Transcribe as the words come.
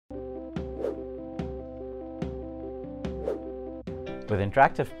With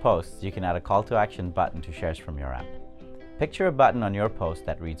interactive posts, you can add a call to action button to shares from your app. Picture a button on your post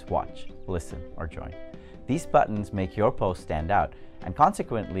that reads Watch, Listen, or Join. These buttons make your post stand out, and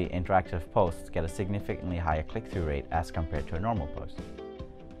consequently, interactive posts get a significantly higher click-through rate as compared to a normal post.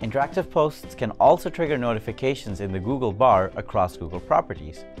 Interactive posts can also trigger notifications in the Google bar across Google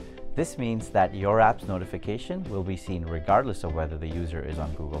properties. This means that your app's notification will be seen regardless of whether the user is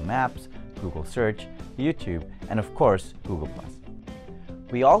on Google Maps, Google Search, YouTube, and of course, Google+.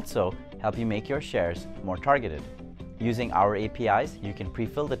 We also help you make your shares more targeted. Using our APIs, you can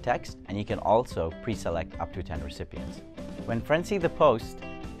pre-fill the text, and you can also pre-select up to 10 recipients. When friends see the post,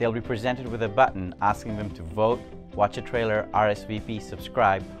 they'll be presented with a button asking them to vote, watch a trailer, RSVP,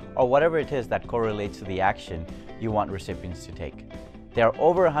 subscribe, or whatever it is that correlates to the action you want recipients to take. There are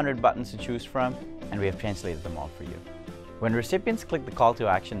over 100 buttons to choose from, and we have translated them all for you. When recipients click the call to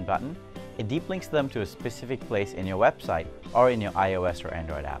action button, it deep links them to a specific place in your website or in your iOS or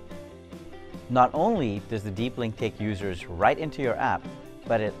Android app. Not only does the deep link take users right into your app,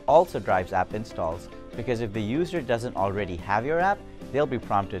 but it also drives app installs, because if the user doesn't already have your app, they'll be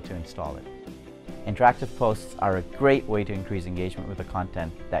prompted to install it. Interactive posts are a great way to increase engagement with the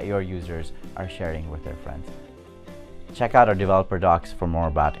content that your users are sharing with their friends. Check out our developer docs for more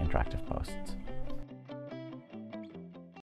about interactive posts.